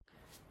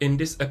In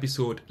this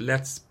episode,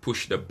 let's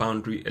push the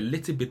boundary a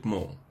little bit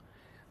more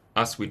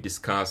as we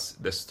discuss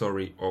the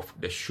story of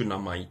the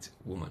Shunamite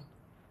woman.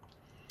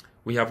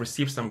 We have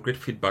received some great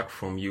feedback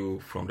from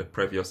you from the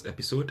previous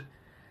episode,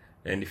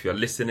 and if you're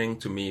listening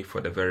to me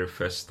for the very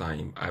first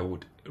time, I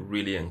would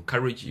really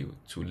encourage you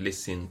to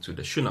listen to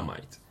the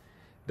Shunamite,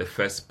 the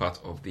first part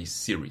of this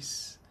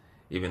series,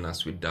 even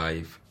as we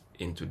dive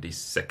into this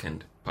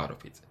second part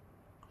of it.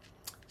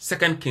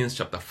 2 Kings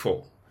chapter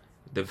 4,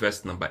 the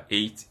verse number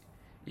 8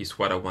 is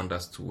what I want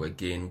us to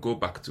again go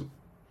back to.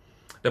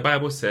 The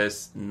Bible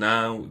says,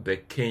 "Now there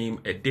came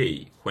a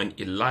day when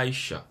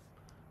Elisha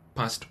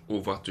passed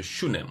over to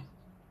Shunem,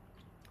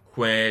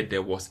 where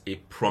there was a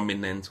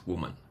prominent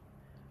woman,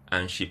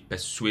 and she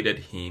persuaded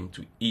him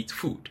to eat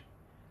food.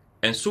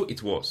 And so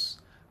it was,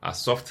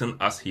 as often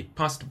as he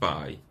passed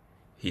by,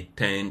 he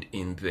turned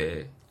in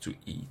there to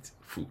eat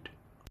food."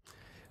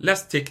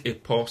 Let's take a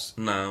pause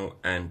now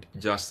and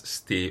just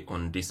stay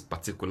on this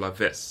particular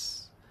verse.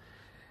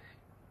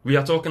 We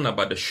are talking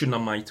about the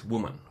Shunamite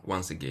woman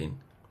once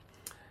again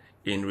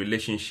in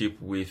relationship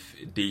with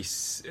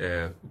this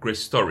great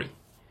story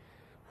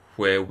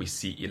where we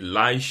see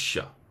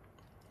Elisha,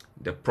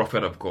 the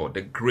prophet of God,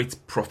 the great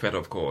prophet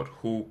of God,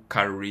 who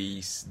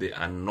carries the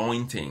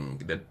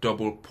anointing, the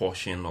double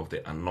portion of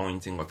the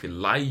anointing of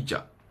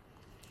Elijah.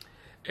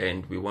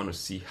 And we want to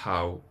see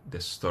how the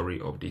story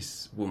of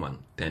this woman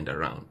turned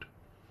around.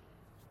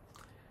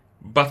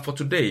 But for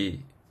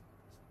today,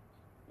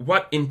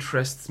 what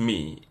interests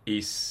me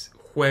is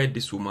where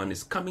this woman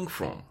is coming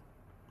from.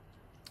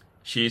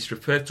 She is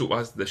referred to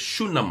as the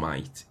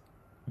Shunamite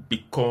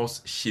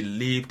because she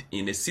lived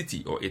in a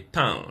city or a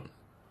town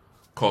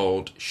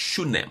called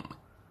Shunem.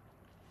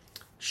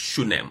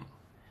 Shunem.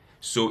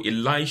 So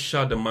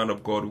Elisha, the man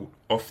of God, would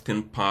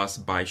often pass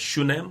by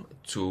Shunem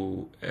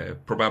to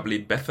probably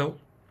Bethel.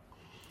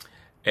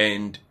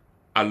 And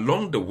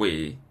along the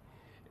way,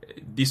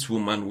 this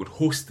woman would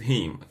host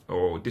him,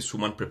 or this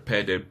woman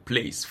prepared a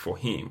place for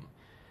him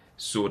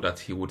so that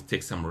he would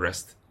take some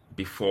rest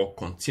before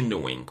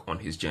continuing on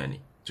his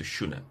journey to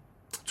Shunem,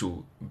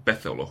 to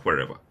Bethel or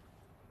wherever.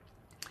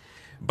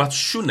 But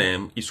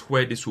Shunem is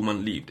where this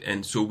woman lived,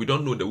 and so we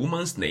don't know the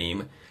woman's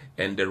name,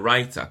 and the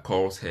writer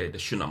calls her the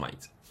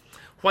Shunamite.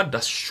 What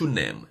does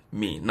Shunem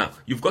mean? Now,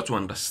 you've got to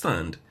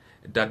understand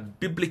that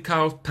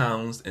biblical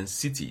towns and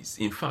cities,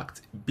 in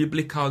fact,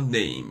 biblical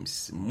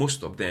names,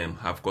 most of them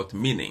have got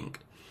meaning.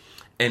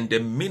 And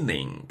the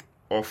meaning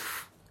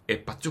of a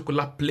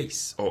particular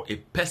place or a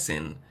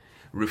person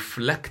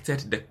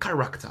reflected the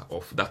character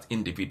of that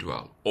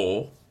individual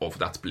or of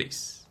that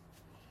place.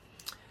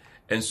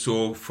 And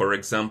so, for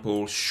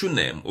example,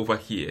 Shunem over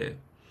here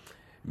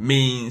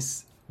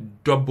means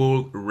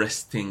double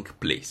resting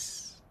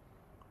place.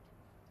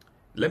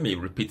 Let me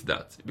repeat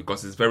that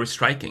because it's very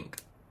striking.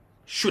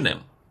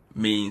 Shunem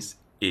means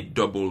a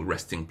double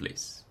resting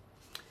place.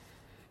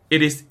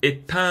 It is a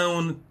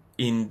town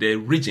in the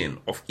region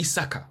of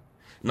Issachar.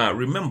 Now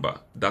remember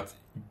that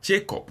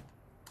Jacob,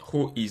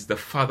 who is the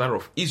father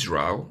of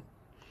Israel,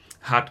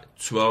 had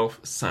 12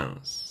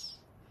 sons.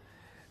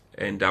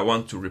 And I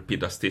want to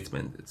repeat that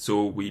statement.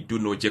 So we do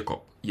know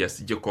Jacob. Yes,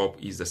 Jacob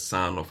is the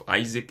son of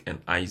Isaac,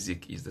 and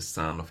Isaac is the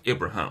son of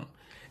Abraham.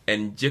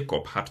 And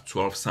Jacob had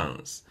 12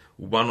 sons.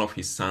 One of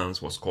his sons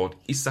was called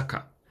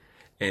Issachar.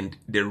 And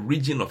the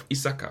region of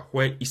Issachar,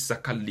 where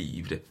Issachar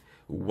lived,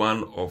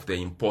 one of the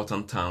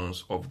important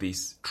towns of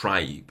this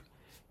tribe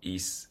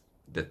is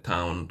the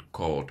town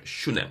called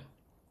Shunem.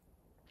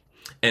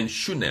 And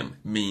Shunem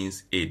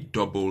means a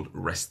double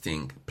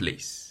resting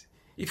place.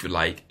 If you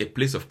like, a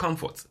place of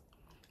comfort,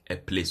 a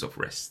place of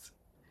rest.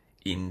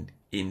 In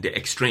the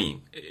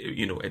extreme,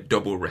 a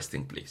double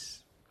resting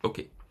place.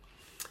 Okay.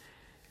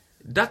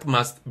 That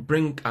must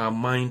bring our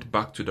mind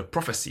back to the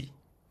prophecy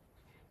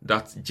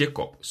that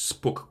Jacob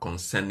spoke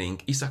concerning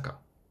Issachar.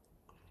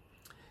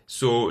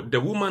 So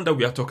the woman that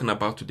we are talking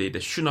about today, the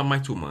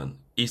Shunamite woman,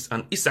 is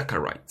an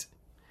Issacharite.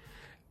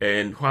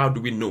 And how do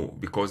we know?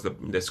 Because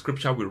the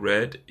scripture we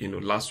read,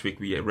 last week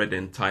we read the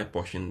entire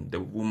portion.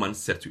 The woman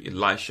said to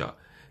Elisha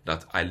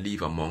that I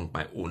live among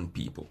my own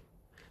people.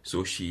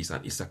 So she is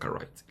an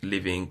Issacharite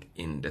living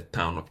in the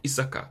town of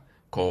Issachar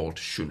called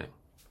Shunem.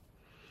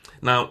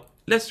 Now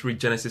let's read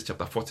Genesis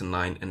chapter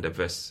 49 and the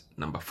verse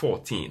number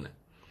 14.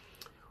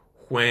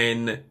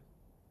 When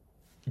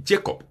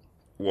Jacob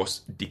was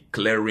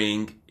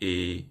declaring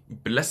a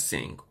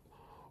blessing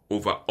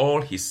over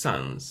all his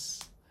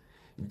sons,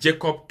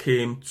 Jacob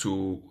came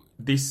to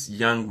this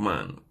young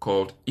man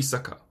called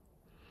Issachar.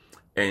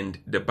 And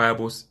the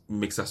Bible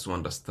makes us to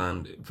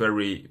understand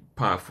very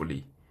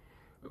powerfully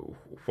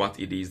what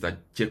it is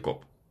that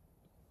Jacob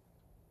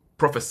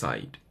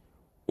prophesied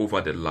over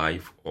the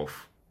life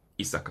of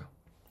Issachar.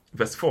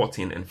 Verse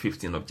 14 and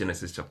 15 of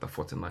Genesis chapter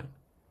 49.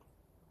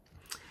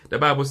 The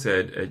Bible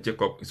said,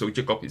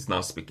 Jacob is now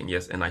speaking,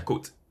 yes, and I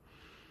quote,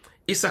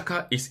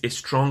 "Issachar is a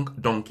strong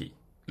donkey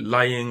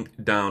lying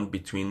down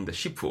between the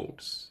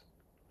sheepfolds.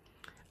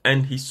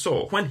 And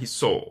when he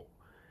saw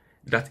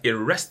that a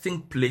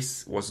resting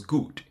place was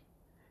good,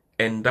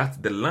 and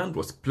that the land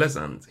was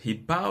pleasant, he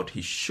bowed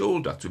his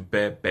shoulder to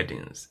bear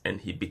burdens, and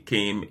he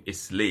became a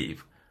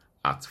slave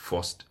at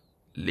forced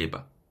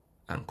labor.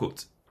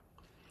 Unquote.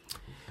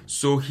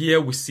 So here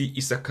we see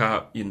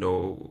Issachar,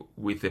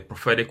 with a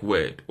prophetic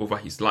word over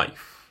his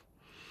life.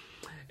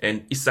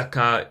 And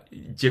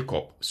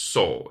Jacob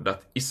saw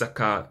that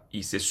Issachar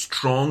is a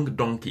strong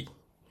donkey.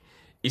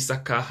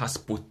 Issachar has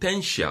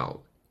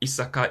potential.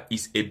 Issachar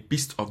is a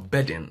beast of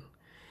burden.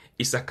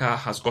 Issachar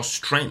has got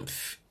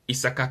strength.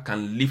 Issachar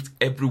can lift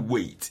every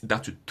weight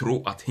that you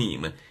throw at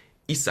him.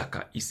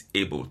 Issachar is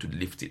able to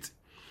lift it.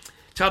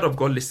 Child of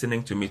God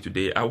listening to me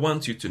today, I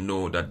want you to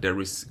know that there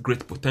is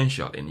great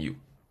potential in you.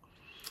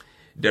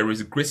 There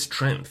is great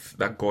strength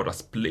that God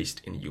has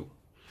placed in you.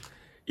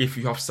 If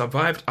you have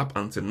survived up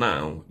until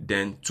now,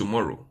 then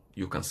tomorrow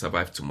you can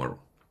survive tomorrow.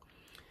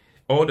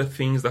 All the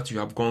things that you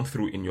have gone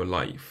through in your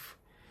life,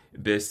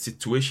 the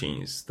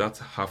situations that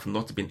have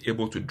not been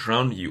able to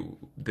drown you,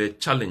 the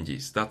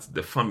challenges that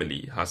the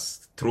family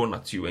has thrown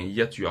at you and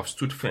yet you have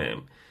stood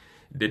firm,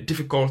 the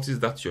difficulties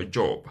that your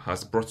job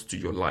has brought to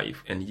your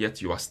life and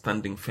yet you are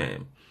standing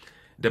firm,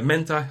 the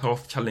mental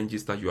health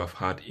challenges that you have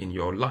had in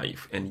your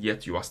life and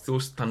yet you are still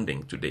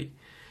standing today,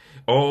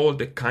 all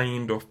the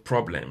kind of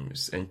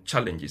problems and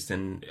challenges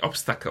and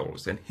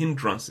obstacles and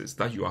hindrances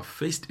that you have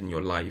faced in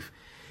your life,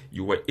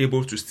 you were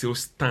able to still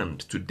stand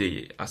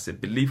today as a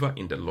believer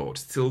in the Lord,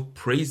 still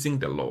praising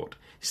the Lord,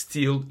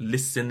 still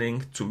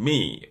listening to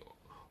me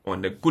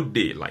on a good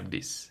day like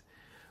this.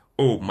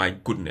 Oh my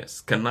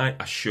goodness, can I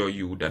assure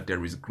you that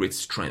there is great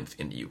strength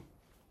in you?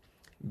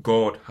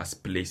 God has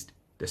placed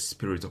the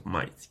spirit of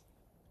might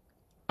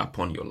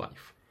upon your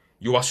life.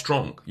 You are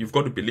strong. You've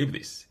got to believe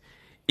this.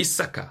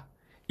 Issachar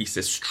is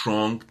a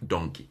strong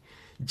donkey.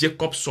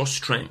 Jacob saw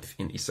strength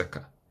in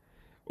Issachar.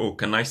 Oh,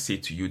 can I say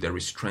to you, there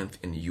is strength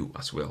in you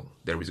as well.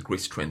 There is great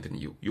strength in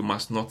you. You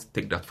must not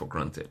take that for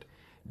granted.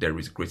 There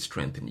is great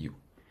strength in you.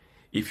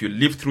 If you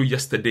lived through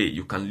yesterday,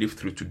 you can live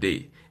through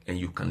today, and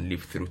you can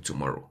live through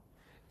tomorrow.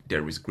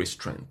 There is great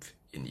strength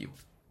in you.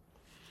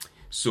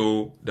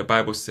 So the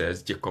Bible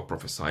says Jacob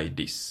prophesied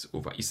this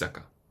over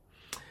Issachar.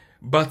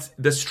 But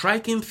the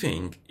striking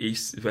thing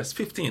is verse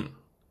 15.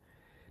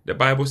 The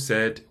Bible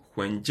said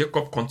when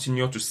Jacob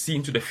continued to see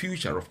into the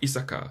future of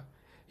Issachar,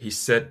 he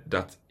said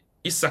that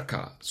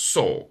Issachar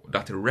saw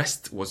that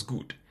rest was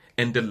good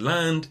and the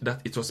land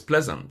that it was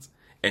pleasant,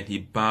 and he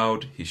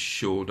bowed his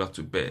shoulder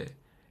to bear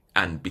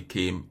and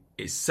became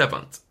a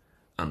servant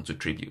unto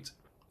tribute.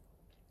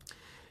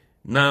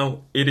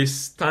 Now, it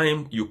is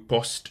time you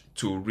paused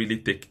to really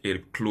take a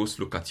close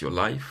look at your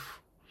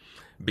life,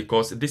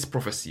 because this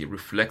prophecy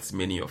reflects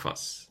many of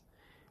us.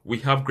 We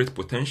have great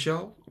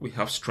potential, we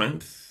have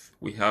strength,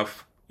 we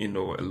have, a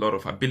lot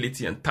of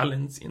ability and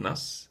talent in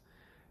us,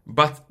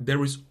 but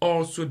there is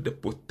also the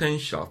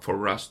potential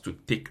for us to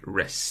take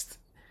rest.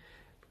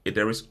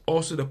 There is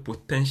also the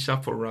potential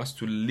for us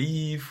to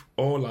leave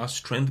all our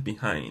strength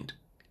behind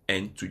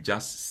and to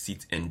just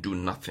sit and do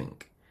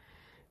nothing.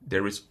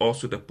 There is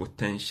also the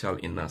potential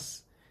in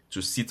us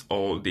to sit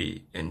all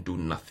day and do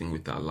nothing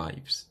with our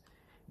lives.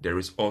 There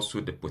is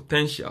also the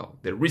potential,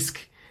 the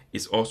risk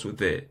is also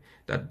there,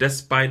 that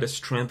despite the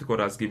strength God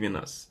has given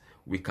us,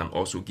 we can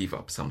also give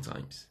up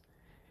sometimes.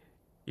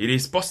 It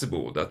is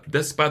possible that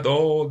despite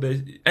all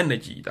the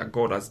energy that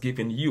God has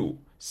given you,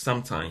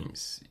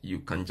 sometimes you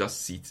can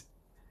just sit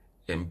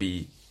and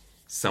be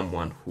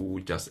someone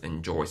who just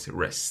enjoys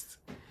rest.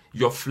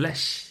 Your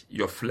flesh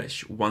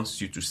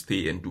wants you to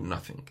stay and do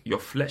nothing. Your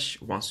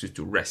flesh wants you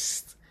to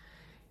rest.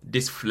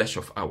 This flesh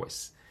of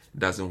ours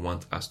doesn't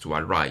want us to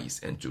arise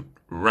and to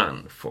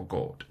run for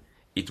God.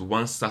 It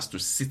wants us to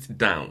sit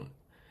down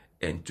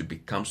and to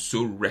become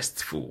so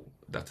restful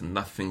that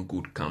nothing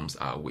good comes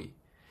our way.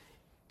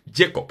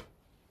 Jacob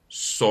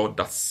saw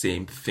that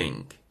same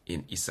thing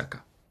in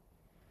Issachar.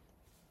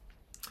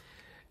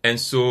 And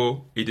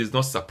so it is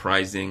not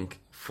surprising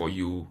for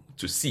you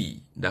to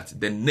see that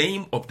the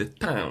name of the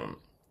town,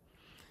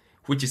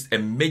 which is a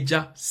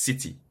major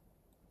city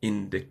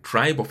in the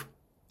tribe of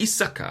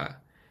Issachar,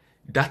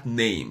 that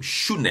name,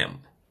 Shunem,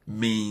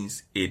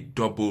 means a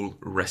double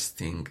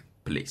resting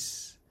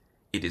place.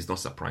 It is not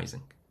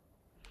surprising.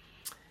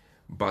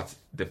 But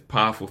the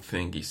powerful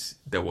thing is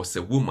there was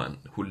a woman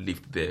who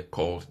lived there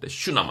called the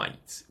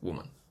Shunamite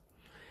woman.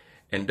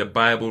 And the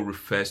Bible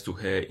refers to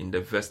her in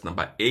the verse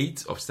number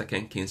 8 of 2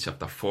 Kings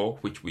chapter 4,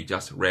 which we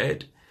just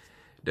read.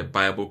 The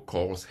Bible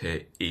calls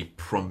her a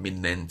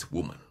prominent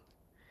woman.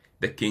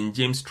 The King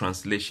James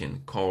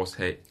translation calls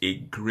her a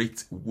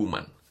great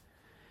woman.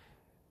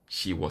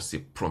 She was a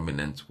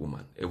prominent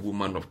woman, a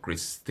woman of great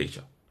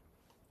stature.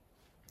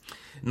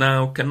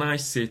 Now, can I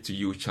say to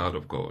you, child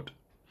of God,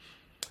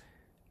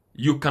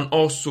 you can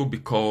also be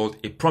called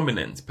a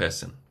prominent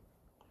person.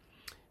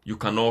 You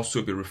can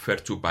also be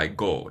referred to by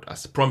God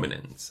as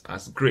prominent,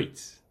 as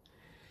great.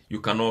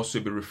 You can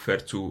also be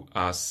referred to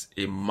as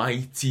a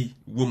mighty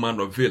woman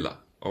of valor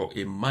or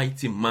a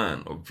mighty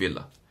man of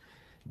valor,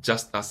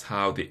 just as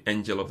how the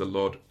angel of the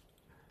Lord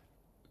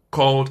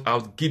called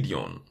out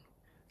Gideon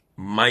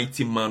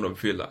mighty man of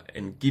valor,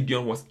 and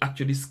Gideon was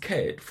actually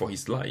scared for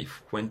his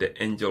life when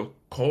the angel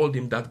called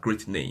him that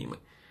great name.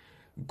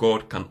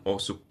 God can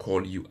also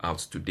call you out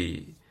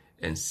today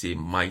and say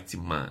mighty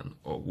man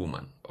or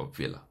woman of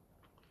valor,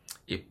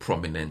 a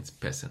prominent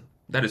person.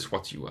 That is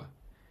what you are.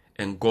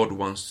 And God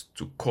wants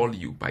to call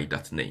you by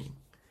that name.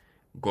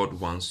 God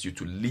wants you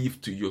to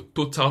live to your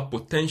total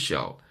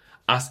potential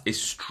as a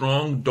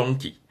strong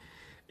donkey,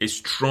 a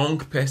strong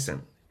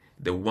person,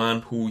 the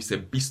one who is a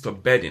beast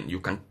of burden. You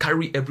can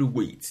carry every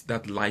weight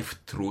that life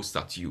throws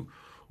at you.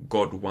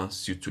 God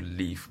wants you to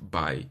live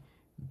by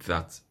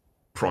that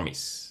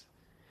promise.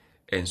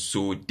 And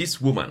so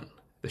this woman,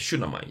 the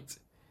Shunamite,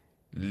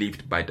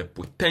 lived by the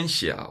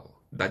potential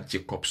that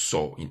Jacob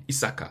saw in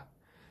Issachar,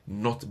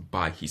 not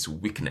by his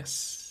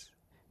weakness,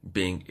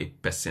 being a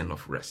person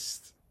of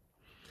rest.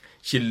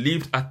 She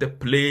lived at a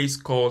place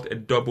called a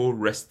double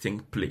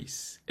resting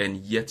place, and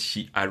yet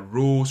she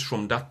arose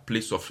from that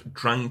place of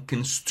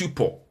drunken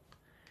stupor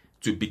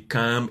to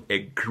become a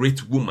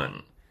great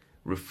woman,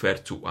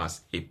 referred to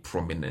as a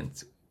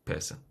prominent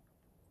person.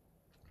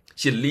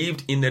 She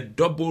lived in a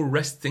double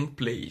resting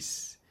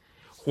place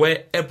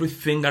where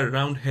everything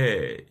around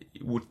her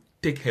would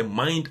take her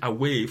mind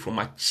away from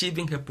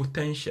achieving her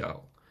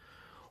potential,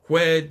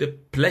 where the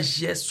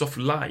pleasures of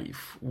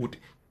life would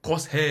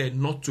cause her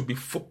not to be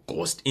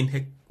focused in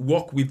her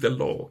walk with the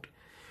Lord,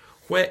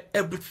 where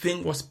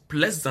everything was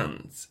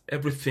pleasant.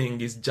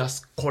 Everything is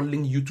just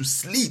calling you to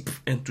sleep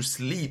and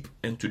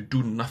to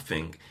do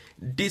nothing.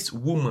 This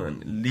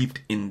woman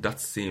lived in that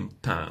same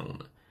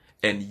town,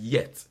 and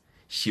yet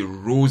she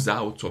rose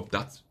out of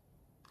that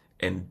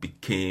and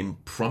became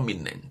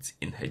prominent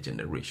in her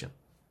generation.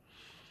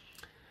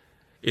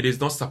 It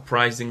is not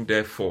surprising,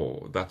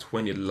 therefore, that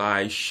when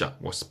Elisha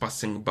was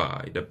passing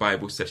by, the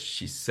Bible says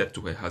she said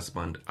to her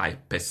husband, I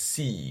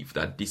perceive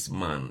that this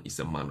man is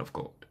a man of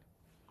God.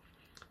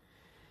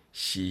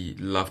 She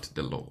loved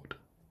the Lord.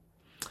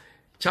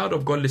 Child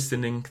of God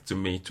listening to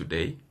me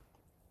today,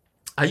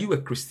 are you a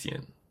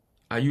Christian?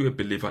 Are you a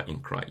believer in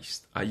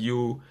Christ? Are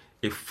you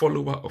a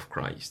follower of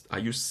Christ? Are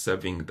you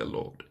serving the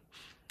Lord?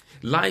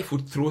 Life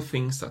would throw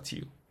things at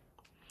you.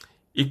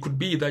 It could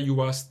be that you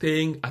are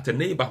staying at a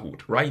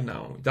neighborhood right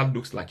now that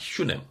looks like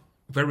Shunem,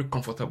 very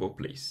comfortable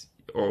place.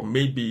 Or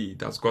maybe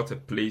that's got a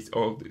place,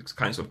 all these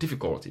kinds of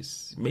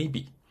difficulties.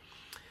 Maybe.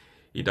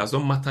 It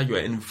doesn't matter your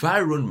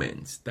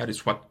environment. That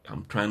is what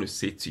I'm trying to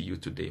say to you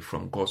today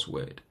from God's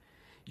word.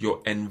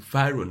 Your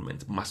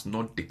environment must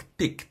not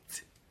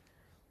dictate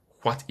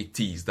what it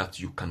is that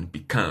you can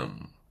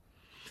become.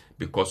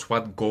 Because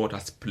what God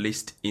has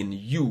placed in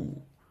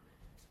you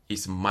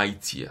is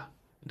mightier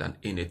than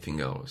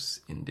anything else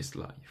in this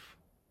life.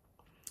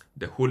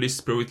 The Holy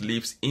Spirit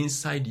lives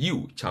inside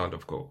you, child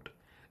of God.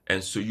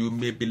 And so you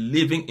may be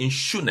living in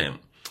Shunem,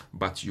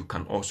 but you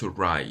can also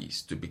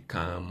rise to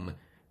become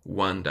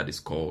one that is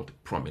called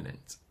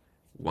prominent,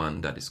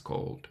 one that is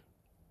called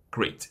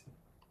great.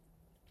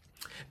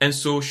 And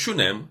so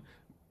Shunem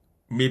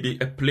may be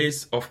a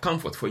place of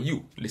comfort for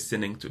you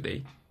listening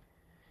today.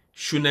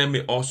 Shunem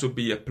may also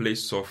be a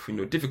place of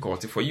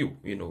difficulty for you,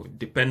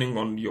 depending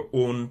on your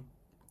own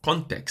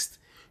context.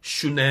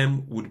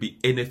 Shunem would be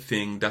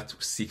anything that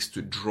seeks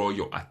to draw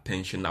your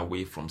attention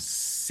away from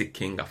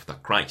seeking after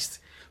Christ,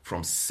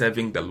 from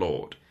serving the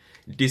Lord.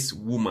 This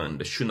woman,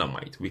 the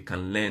Shunamite, we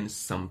can learn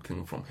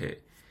something from her.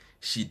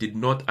 She did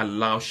not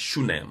allow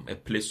Shunem, a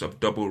place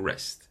of double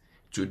rest,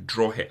 to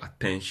draw her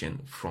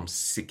attention from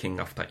seeking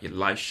after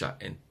Elisha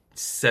and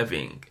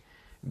serving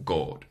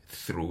God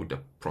through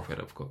the prophet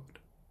of God.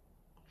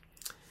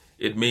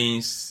 It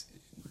means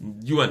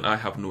you and I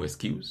have no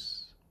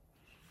excuse.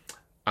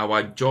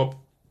 Our job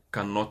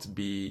cannot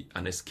be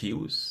an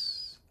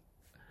excuse.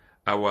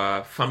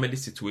 Our family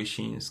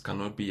situations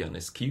cannot be an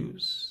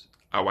excuse.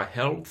 Our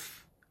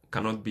health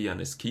cannot be an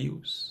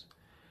excuse.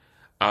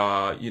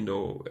 Our,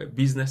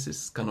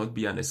 businesses cannot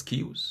be an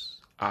excuse.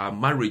 Our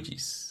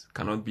marriages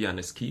cannot be an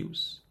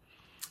excuse.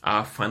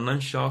 Our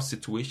financial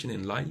situation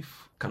in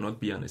life cannot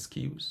be an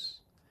excuse.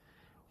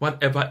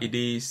 Whatever it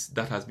is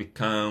that has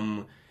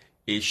become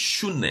a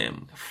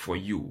Shunem for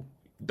you,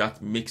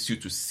 that makes you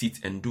to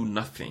sit and do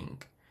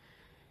nothing,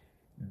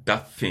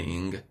 that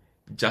thing,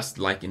 just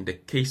like in the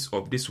case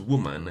of this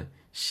woman,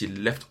 she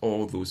left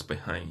all those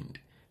behind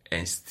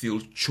and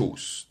still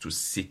chose to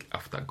seek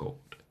after God.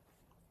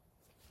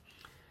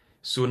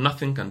 So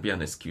nothing can be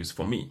an excuse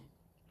for me.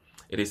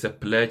 It is a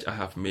pledge I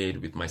have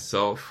made with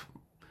myself,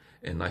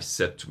 and I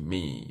said to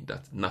me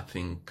that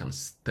nothing can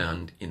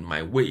stand in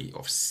my way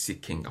of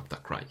seeking after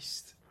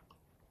Christ.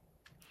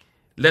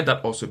 Let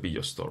that also be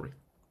your story.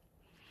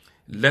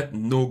 Let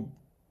nothing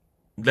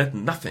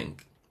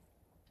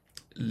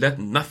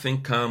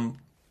come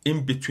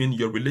in between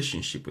your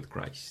relationship with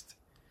Christ.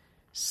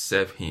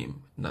 Serve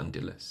him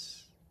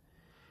nonetheless.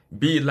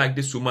 Be like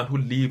this woman who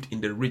lived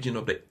in the region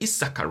of the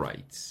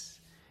Issacharites,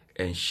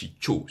 and she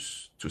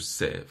chose to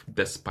serve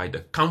despite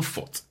the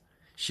comfort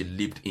she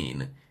lived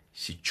in.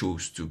 She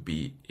chose to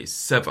be a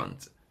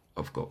servant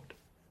of God.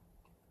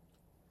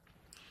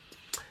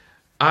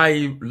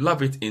 I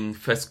love it in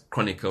 1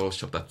 Chronicles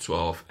chapter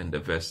 12 and the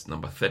verse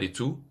number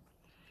 32,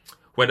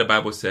 where the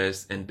Bible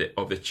says,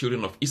 of the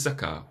children of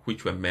Issachar,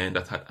 which were men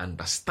that had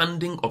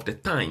understanding of the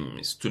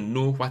times to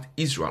know what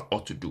Israel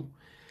ought to do.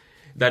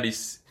 That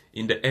is,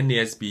 in the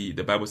NASB,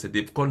 the Bible said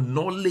they've got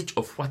knowledge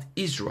of what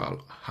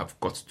Israel have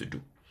got to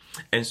do.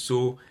 And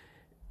so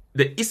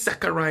the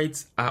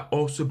Issacharites are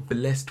also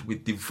blessed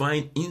with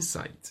divine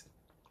insight,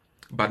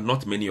 but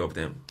not many of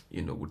them,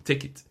 would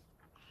take it.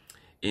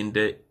 In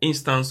the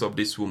instance of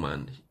this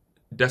woman,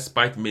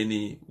 despite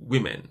many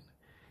women,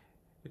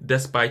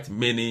 despite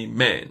many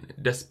men,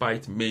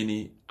 despite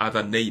many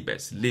other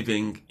neighbors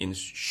living in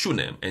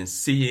Shunem and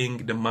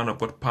seeing the man of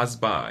God pass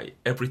by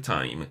every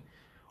time,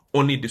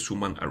 only this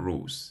woman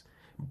arose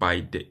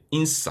by the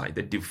insight,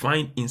 the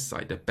divine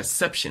insight, the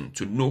perception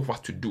to know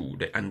what to do,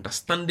 the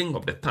understanding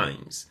of the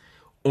times.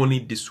 Only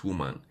this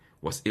woman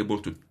was able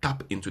to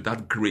tap into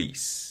that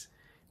grace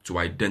to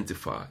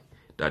identify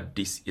that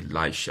this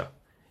Elisha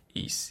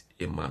is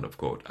a man of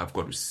God. I've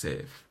got to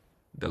serve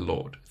the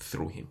Lord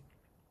through him.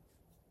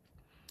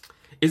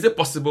 Is it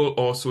possible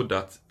also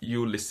that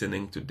you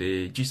listening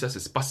today, Jesus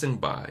is passing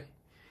by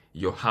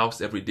your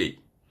house every day?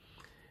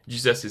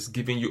 Jesus is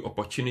giving you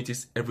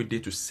opportunities every day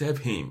to serve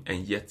him,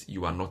 and yet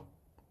you are not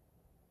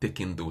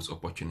taking those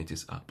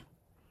opportunities up.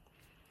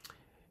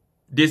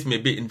 This may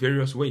be in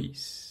various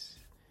ways.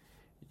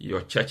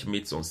 Your church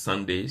meets on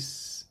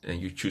Sundays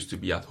and you choose to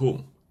be at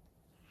home.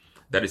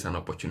 That is an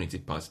opportunity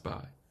passed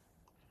by.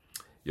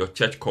 Your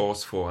church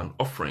calls for an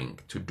offering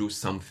to do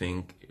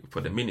something for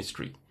the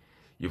ministry.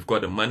 You've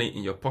got the money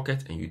in your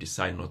pocket and you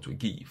decide not to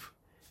give.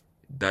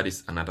 That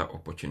is another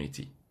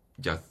opportunity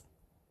just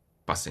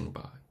passing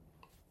by.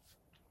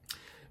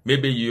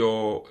 Maybe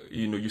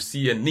you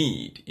see a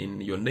need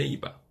in your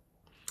neighbor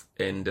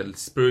and the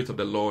Spirit of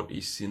the Lord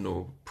is,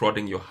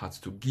 prodding your heart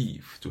to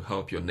give, to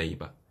help your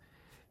neighbor,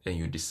 and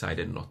you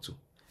decided not to.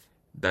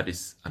 That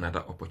is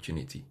another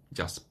opportunity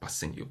just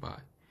passing you by.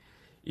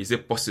 Is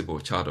it possible,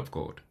 child of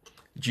God?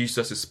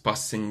 Jesus is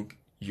passing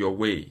your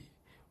way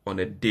on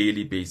a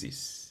daily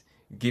basis,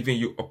 giving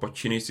you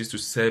opportunities to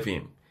serve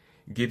him,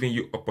 giving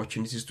you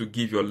opportunities to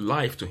give your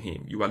life to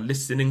him. You are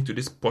listening to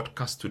this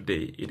podcast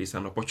today. It is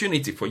an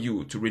opportunity for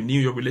you to renew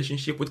your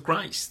relationship with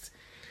Christ.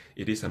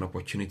 It is an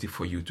opportunity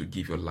for you to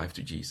give your life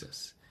to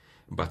Jesus.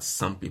 But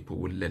some people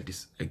will let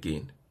this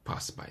again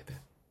pass by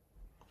them.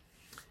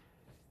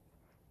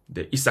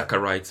 The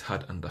Issacharites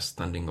had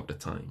understanding of the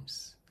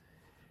times.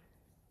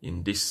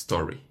 In this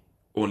story,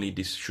 only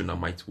this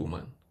Shunamite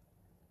woman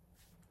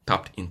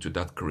tapped into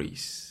that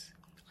grace,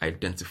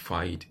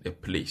 identified a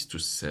place to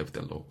serve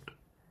the Lord,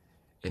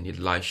 and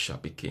Elisha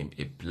became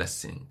a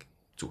blessing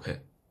to her.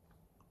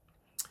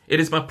 It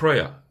is my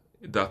prayer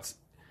that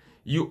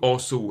you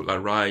also will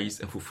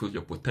arise and fulfill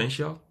your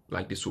potential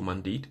like this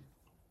woman did.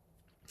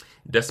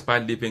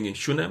 Despite living in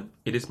Shunem,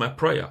 it is my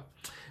prayer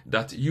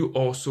that you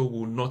also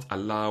will not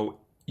allow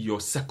your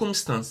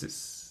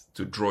circumstances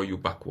to draw you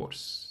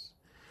backwards,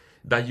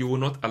 that you will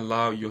not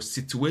allow your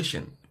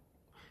situation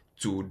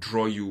to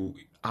draw you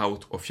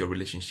out of your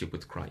relationship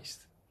with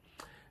Christ,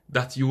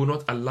 that you will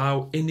not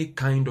allow any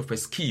kind of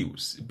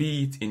excuse,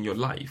 be it in your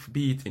life,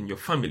 be it in your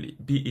family,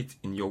 be it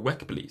in your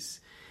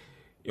workplace,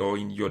 or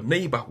in your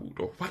neighborhood,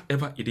 or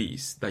whatever it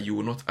is, that you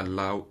will not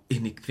allow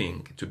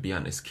anything to be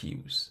an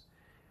excuse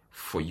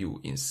for you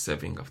in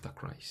serving after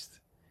Christ.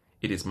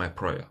 It is my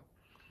prayer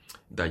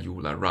that you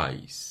will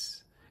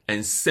arise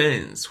and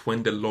sense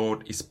when the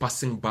Lord is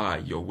passing by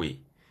your way,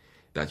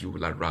 that you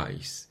will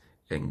arise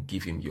and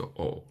give him your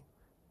all,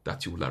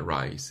 that you will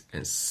arise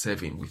and serve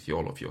him with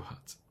all of your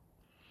heart.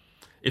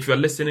 If you are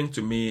listening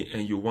to me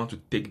and you want to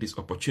take this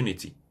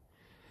opportunity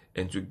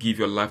and to give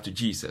your life to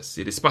Jesus,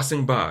 it is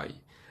passing by.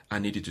 I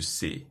need you to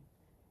say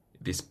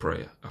this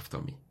prayer after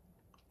me.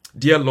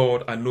 Dear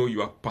Lord, I know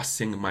you are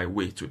passing my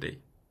way today.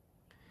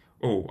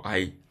 Oh,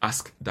 I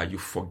ask that you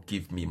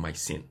forgive me my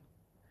sin.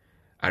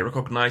 I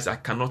recognize I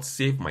cannot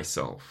save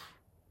myself.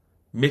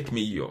 Make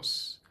me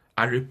yours.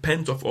 I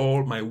repent of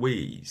all my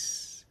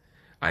ways.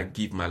 I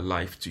give my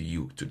life to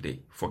you today.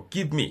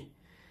 Forgive me.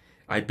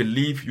 I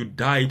believe you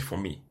died for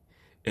me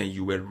and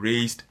you were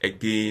raised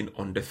again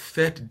on the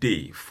third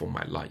day for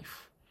my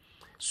life,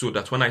 so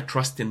that when I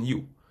trust in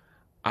you,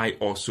 I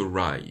also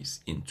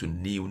rise into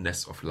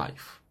newness of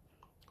life.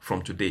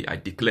 From today, I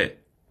declare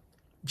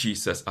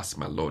Jesus as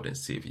my Lord and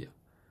Savior.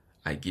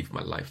 I give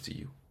my life to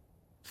you.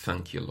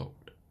 Thank you, Lord.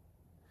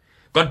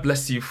 God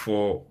bless you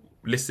for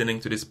listening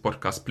to this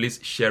podcast. Please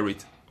share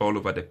it all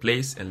over the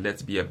place and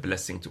let's be a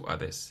blessing to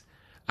others.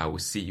 I will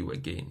see you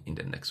again in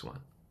the next one.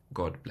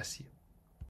 God bless you.